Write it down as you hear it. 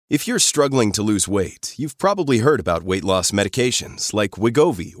If you're struggling to lose weight, you've probably heard about weight loss medications like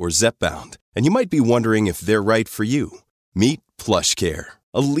Wegovy or Zepbound, and you might be wondering if they're right for you. Meet PlushCare,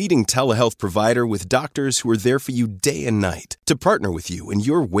 a leading telehealth provider with doctors who are there for you day and night to partner with you in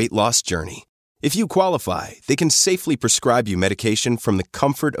your weight loss journey. If you qualify, they can safely prescribe you medication from the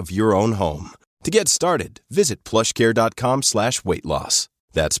comfort of your own home. To get started, visit plushcare.com/weightloss.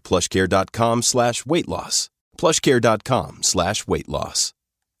 That's plushcare.com/weightloss. plushcare.com/weightloss.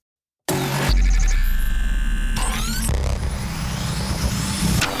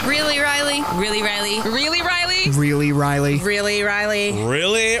 Really, Riley? Really, Riley? Really, Riley? Really, Riley? Really, Riley?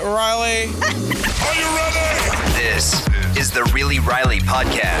 Really, Riley? Are you ready? This is the Really Riley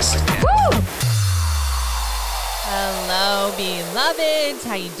podcast. Woo! Hello, beloveds.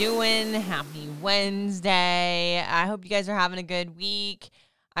 How you doing? Happy Wednesday. I hope you guys are having a good week.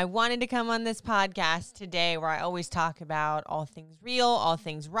 I wanted to come on this podcast today where I always talk about all things real, all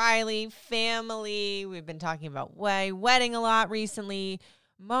things Riley, family. We've been talking about wedding a lot recently.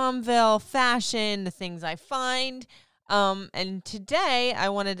 Momville, fashion, the things I find. And today I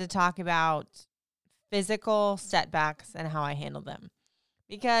wanted to talk about physical setbacks and how I handle them.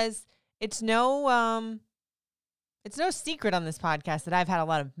 Because it's no secret on this podcast that I've had a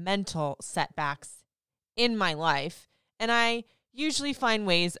lot of mental setbacks in my life. And I usually find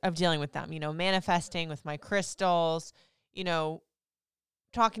ways of dealing with them, manifesting with my crystals,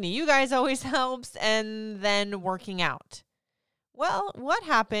 talking to you guys always helps, and then working out. Well, what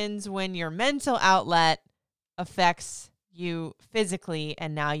happens when your mental outlet affects you physically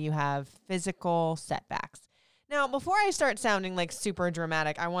and now you have physical setbacks? Now, before I start sounding like super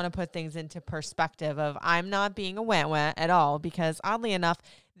dramatic, I want to put things into perspective of I'm not being a wah-wah at all because oddly enough,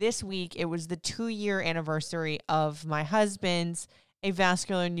 this week it was the 2-year anniversary of my husband's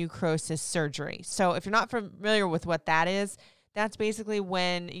avascular necrosis surgery. So if you're not familiar with what that is, that's basically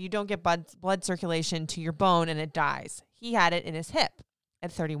when you don't get blood circulation to your bone and it dies. He had it in his hip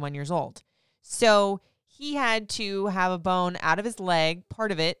at 31 years old. So he had to have a bone out of his leg,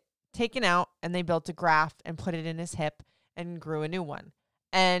 part of it, taken out, and they built a graft and put it in his hip and grew a new one.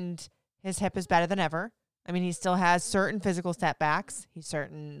 And his hip is better than ever. I mean, he still has certain physical setbacks. He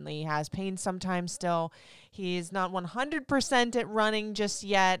certainly has pain sometimes still. He's not 100% at running just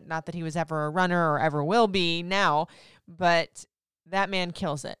yet. Not that he was ever a runner or ever will be now, but that man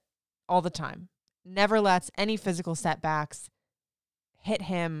kills it all the time. Never lets any physical setbacks hit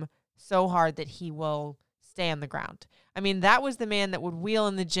him so hard that he will stay on the ground. I mean, that was the man that would wheel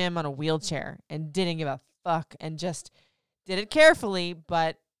in the gym on a wheelchair and didn't give a fuck and just did it carefully,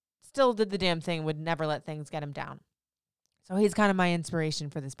 but still did the damn thing, would never let things get him down. So he's kind of my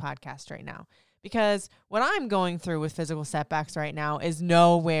inspiration for this podcast right now because what I'm going through with physical setbacks right now is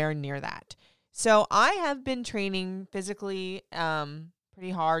nowhere near that. So I have been training physically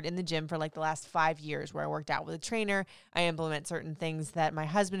pretty hard in the gym for like the last 5 years where I worked out with a trainer. I implement certain things that my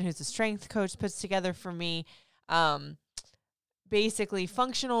husband, who's a strength coach, puts together for me. Basically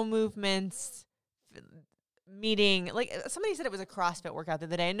functional movements, meeting, like somebody said it was a CrossFit workout the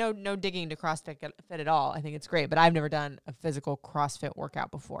other day. No digging to CrossFit at all. I think it's great, but I've never done a physical CrossFit workout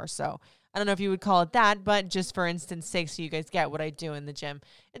before. So I don't know if you would call it that, but just for instance sake, so you guys get what I do in the gym.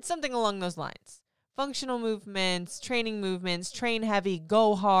 It's something along those lines. Functional movements, training movements, train heavy,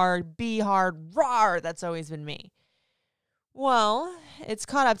 go hard, be hard, roar. That's always been me. Well, it's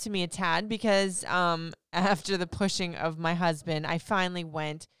caught up to me a tad because after the pushing of my husband, I finally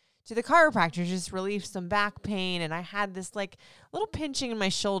went to the chiropractor, just relieved some back pain, and I had this like little pinching in my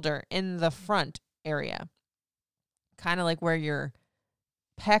shoulder in the front area, kind of like where your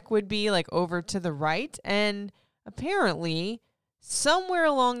pec would be, like over to the right. And apparently somewhere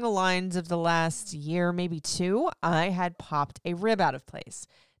along the lines of the last year, maybe 2, I had popped a rib out of place.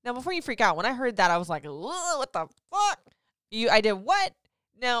 Now, before you freak out, when I heard that, I was like, what the fuck? I did what?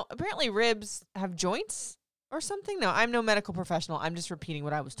 Now, apparently ribs have joints or something. No, I'm no medical professional. I'm just repeating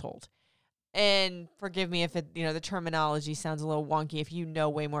what I was told. And forgive me if it, the terminology sounds a little wonky if you know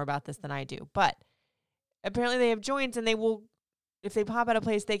way more about this than I do. But apparently they have joints and they will, if they pop out of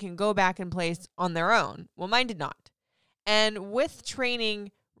place, they can go back in place on their own. Well, mine did not. And with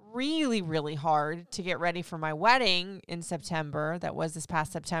training really, really hard to get ready for my wedding in September, that was this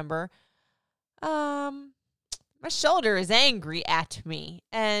past September, my shoulder is angry at me.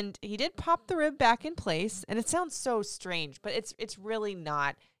 And he did pop the rib back in place. And it sounds so strange, but it's really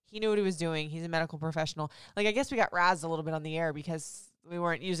not. He knew what he was doing. He's a medical professional. Like, I guess we got razzed a little bit on the air because we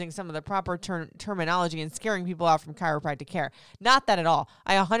weren't using some of the proper terminology and scaring people out from chiropractic care. Not that at all.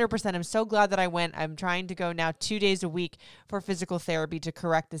 I 100% am so glad that I went. I'm trying to go now 2 days a week for physical therapy to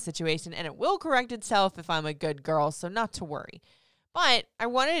correct the situation. And it will correct itself if I'm a good girl, so not to worry. But I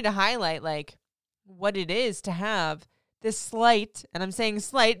wanted to highlight like what it is to have this slight, and I'm saying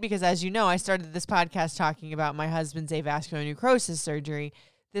slight because as you know, I started this podcast talking about my husband's avascular necrosis surgery,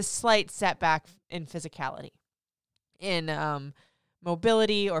 this slight setback in physicality, in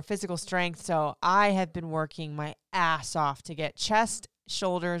mobility or physical strength. So I have been working my ass off to get chest,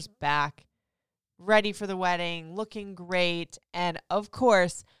 shoulders, back, ready for the wedding, looking great. And of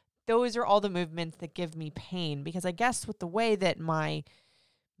course, those are all the movements that give me pain because I guess with the way that my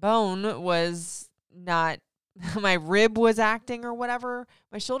bone was not, my rib was acting or whatever,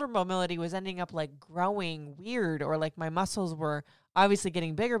 my shoulder mobility was ending up like growing weird, or like my muscles were obviously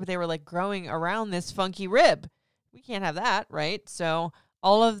getting bigger, but they were like growing around this funky rib. We can't have that, right? So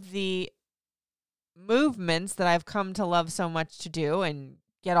all of the movements that I've come to love so much to do and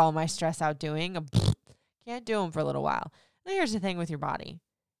get all my stress out doing, can't do them for a little while. Now here's the thing with your body.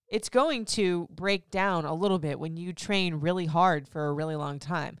 It's going to break down a little bit when you train really hard for a really long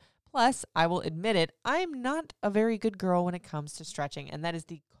time. Plus, I will admit it, I'm not a very good girl when it comes to stretching, and that is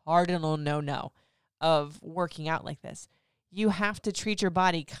the cardinal no-no of working out like this. You have to treat your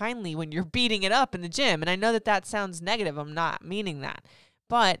body kindly when you're beating it up in the gym, and I know that that sounds negative. I'm not meaning that,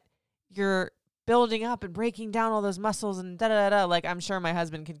 but you're building up and breaking down all those muscles and da-da-da-da. Like, I'm sure my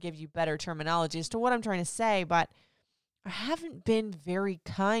husband could give you better terminology as to what I'm trying to say, but I haven't been very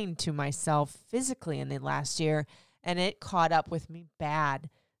kind to myself physically in the last year, and it caught up with me bad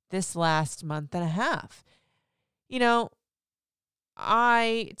this last month and a half. You know,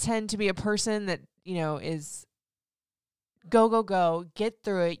 I tend to be a person that, you know, is go, go, go, get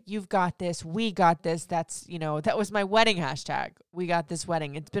through it. You've got this. We got this. That's, you know, that was my wedding hashtag. We got this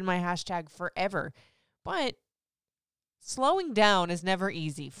wedding. It's been my hashtag forever. But slowing down is never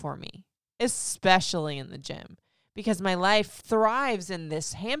easy for me, especially in the gym, because my life thrives in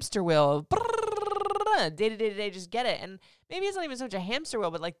this hamster wheel of day to day, just get it. And maybe it's not even so much a hamster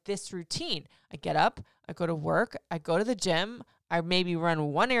wheel, but like this routine. I get up, I go to work, I go to the gym, I maybe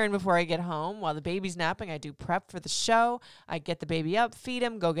run one errand before I get home while the baby's napping. I do prep for the show. I get the baby up, feed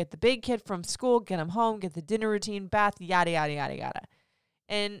him, go get the big kid from school, get him home, get the dinner routine, bath, yada, yada, yada, yada.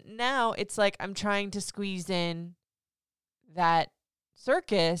 And now it's like I'm trying to squeeze in that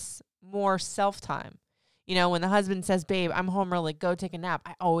circus more self-time. You know, when the husband says, babe, I'm home early, go take a nap,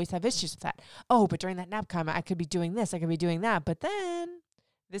 I always have issues with that. Oh, but during that nap time, I could be doing this, I could be doing that. But then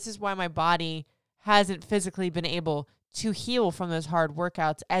this is why my body hasn't physically been able to heal from those hard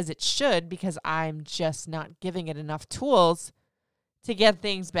workouts as it should, because I'm just not giving it enough tools to get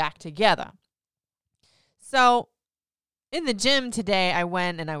things back together. So in the gym today, I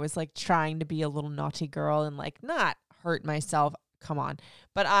went and I was like trying to be a little naughty girl and like not hurt myself. Come on.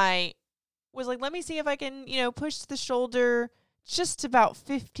 But I was like, let me see if I can, you know, push the shoulder just about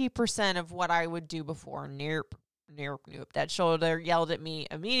 50% of what I would do before. Nope. That shoulder yelled at me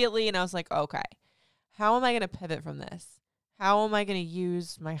immediately. And I was like, okay, how am I going to pivot from this? How am I going to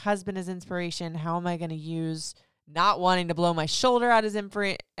use my husband as inspiration? How am I going to use not wanting to blow my shoulder out as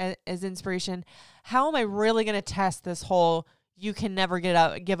inspiration? How am I really going to test this whole you can never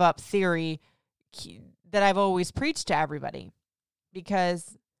give up theory that I've always preached to everybody?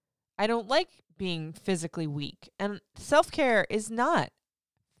 Because I don't like being physically weak. And self-care is not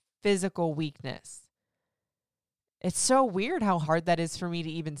physical weakness. It's so weird how hard that is for me to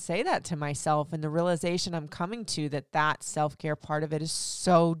even say that to myself, and the realization I'm coming to that self-care part of it is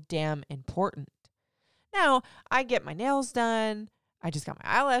so damn important. Now, I get my nails done. I just got my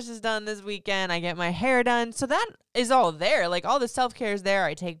eyelashes done this weekend. I get my hair done. So that is all there. Like, all the self-care is there.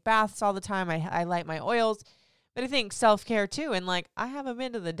 I take baths all the time. I light my oils. But I think self-care too. And like, I haven't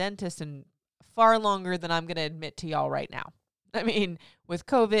been to the dentist in far longer than I'm going to admit to y'all right now. I mean, with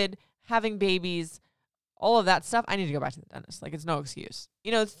COVID, having babies, all of that stuff, I need to go back to the dentist. Like, it's no excuse.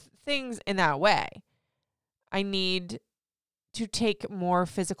 You know, things in that way. I need to take more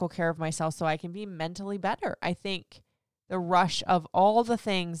physical care of myself so I can be mentally better. I think the rush of all the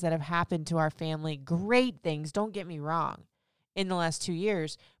things that have happened to our family, great things, don't get me wrong, in the last 2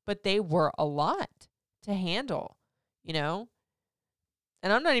 years, but they were a lot to handle, you know?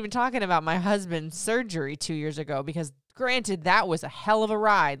 And I'm not even talking about my husband's surgery 2 years ago, because granted, that was a hell of a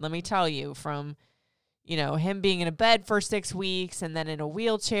ride, let me tell you, from, you know, him being in a bed for 6 weeks and then in a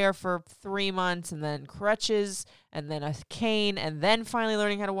wheelchair for 3 months and then crutches and then a cane and then finally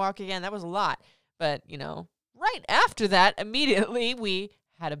learning how to walk again. That was a lot. But, you know, right after that, immediately we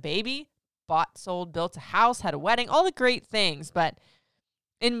had a baby, bought, sold, built a house, had a wedding, all the great things. But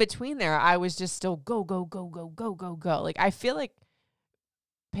in between there, I was just still go, go, go, go, go, go, go. Like, I feel like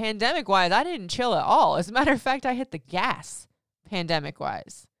pandemic-wise, I didn't chill at all. As a matter of fact, I hit the gas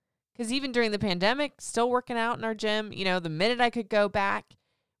pandemic-wise. Because even during the pandemic, still working out in our gym, you know, the minute I could go back,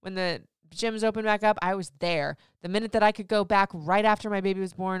 when the gyms opened back up, I was there. The minute that I could go back right after my baby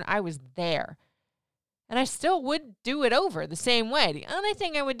was born, I was there. And I still would do it over the same way. The only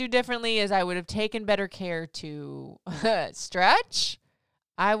thing I would do differently is I would have taken better care to stretch.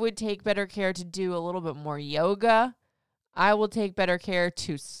 I would take better care to do a little bit more yoga. I will take better care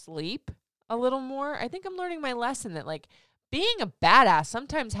to sleep a little more. I think I'm learning my lesson that, like, being a badass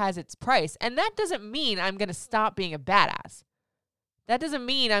sometimes has its price. And that doesn't mean I'm going to stop being a badass. That doesn't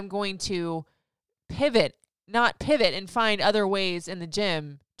mean I'm going to not pivot and find other ways in the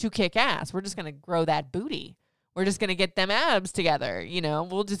gym to kick ass. We're just going to grow that booty. We're just going to get them abs together. You know,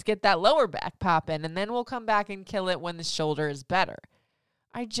 we'll just get that lower back popping, and then we'll come back and kill it when the shoulder is better.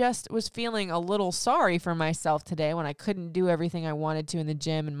 I just was feeling a little sorry for myself today when I couldn't do everything I wanted to in the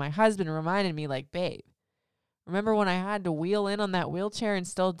gym. And my husband reminded me, like, babe, remember when I had to wheel in on that wheelchair and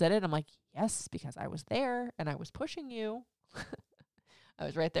still did it? I'm like, yes, because I was there and I was pushing you. I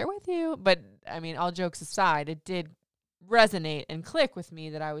was right there with you. But, I mean, all jokes aside, it did resonate and click with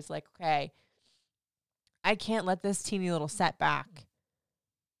me that I was like, okay, I can't let this teeny little setback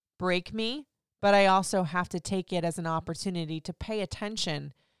break me, but I also have to take it as an opportunity to pay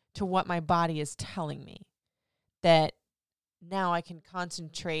attention to what my body is telling me, that now I can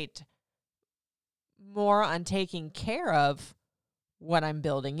concentrate more on taking care of what I'm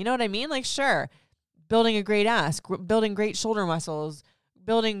building. You know what I mean? Like, sure, building a great ass, building great shoulder muscles,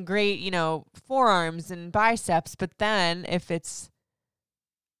 building great, you know, forearms and biceps. But then if it's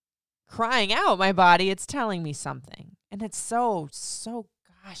crying out my body, it's telling me something. And it's so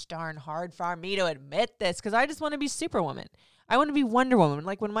gosh darn hard for me to admit this, because I just want to be Superwoman. I want to be Wonder Woman.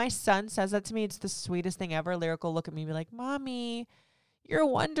 Like, when my son says that to me, it's the sweetest thing ever. Lyric will look at me and be like, Mommy, you're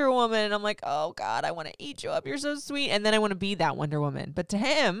Wonder Woman. And I'm like, oh God, I want to eat you up. You're so sweet. And then I want to be that Wonder Woman. But to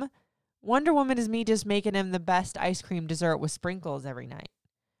him, Wonder Woman is me just making him the best ice cream dessert with sprinkles every night,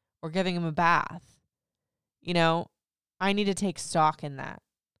 or giving him a bath. You know, I need to take stock in that.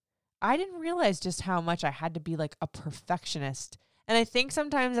 I didn't realize just how much I had to be like a perfectionist. And I think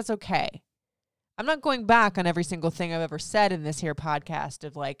sometimes that's okay. I'm not going back on every single thing I've ever said in this here podcast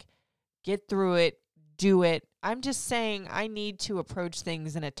of like, get through it, do it. I'm just saying I need to approach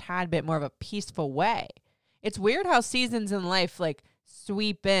things in a tad bit more of a peaceful way. It's weird how seasons in life like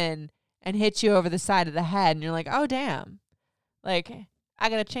sweep in and hit you over the side of the head, and you're like, oh, damn. Like, I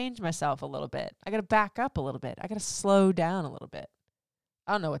got to change myself a little bit. I got to back up a little bit. I got to slow down a little bit.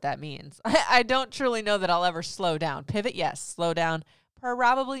 I don't know what that means. I don't truly know that I'll ever slow down. Pivot, yes. Slow down,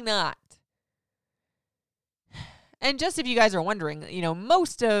 probably not. And just if you guys are wondering, you know,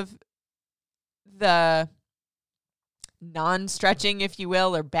 most of the non-stretching, if you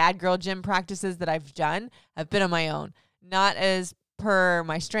will, or bad girl gym practices that I've done have been on my own. Not as per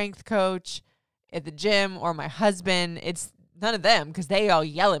my strength coach at the gym or my husband. It's none of them, because they all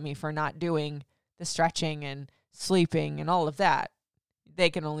yell at me for not doing the stretching and sleeping and all of that. They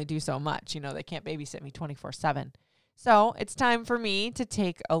can only do so much. You know, they can't babysit me 24/7. So it's time for me to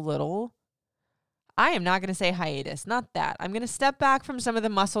take a little, I am not going to say hiatus, not that. I'm going to step back from some of the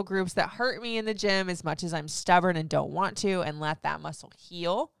muscle groups that hurt me in the gym as much as I'm stubborn and don't want to, and let that muscle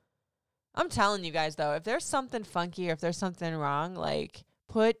heal. I'm telling you guys, though, if there's something funky or if there's something wrong, like,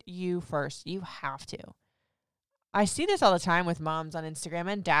 put you first. You have to. I see this all the time with moms on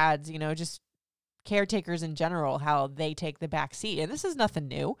Instagram and dads, you know, just caretakers in general, how they take the back seat. And this is nothing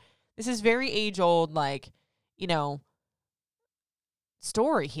new. This is very age old, like, you know,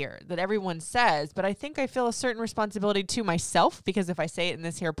 story here that everyone says. But I think I feel a certain responsibility to myself, because if I say it in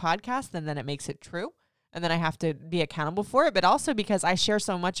this here podcast, then it makes it true. And then I have to be accountable for it. But also because I share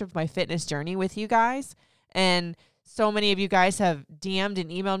so much of my fitness journey with you guys. And so many of you guys have DM'd and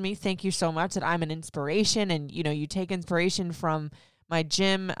emailed me. Thank you so much, that I'm an inspiration. And, you know, you take inspiration from my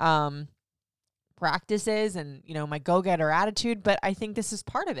gym practices and, you know, my go-getter attitude. But I think this is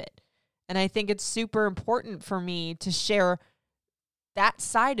part of it. And I think it's super important for me to share that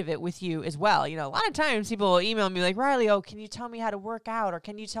side of it with you as well. You know, a lot of times people will email me like, Riley, oh, can you tell me how to work out? Or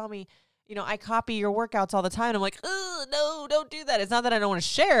can you tell me, you know, I copy your workouts all the time. And I'm like, oh, no, don't do that. It's not that I don't want to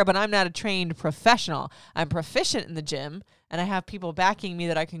share, but I'm not a trained professional. I'm proficient in the gym, and I have people backing me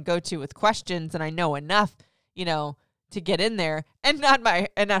that I can go to with questions, and I know enough, you know, to get in there and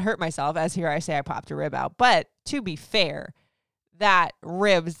not hurt myself. As here I say I popped a rib out. But to be fair, that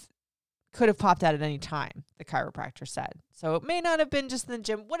ribs could have popped out at any time, the chiropractor said. So it may not have been just in the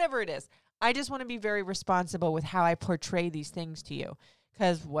gym, whatever it is. I just want to be very responsible with how I portray these things to you.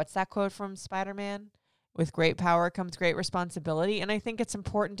 Because what's that quote from Spider-Man? With great power comes great responsibility. And I think it's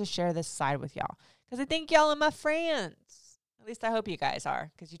important to share this side with y'all, because I think y'all are my friends. At least I hope you guys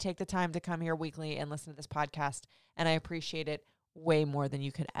are, because you take the time to come here weekly and listen to this podcast, and I appreciate it way more than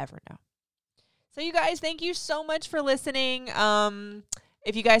you could ever know. So you guys, thank you so much for listening.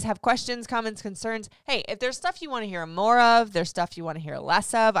 If you guys have questions, comments, concerns, hey, if there's stuff you want to hear more of, there's stuff you want to hear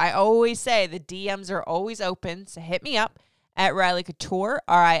less of, I always say the DMs are always open, so hit me up at Riley Couture,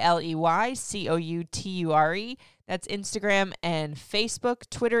 RILEYCOUTURE. That's Instagram and Facebook.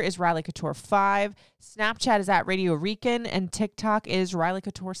 Twitter is Riley Couture 5. Snapchat is at Radio Rican, and TikTok is Riley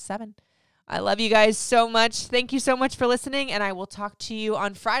Couture 7. I love you guys so much. Thank you so much for listening, and I will talk to you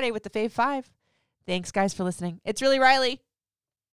on Friday with the Fave 5. Thanks, guys, for listening. It's really Riley.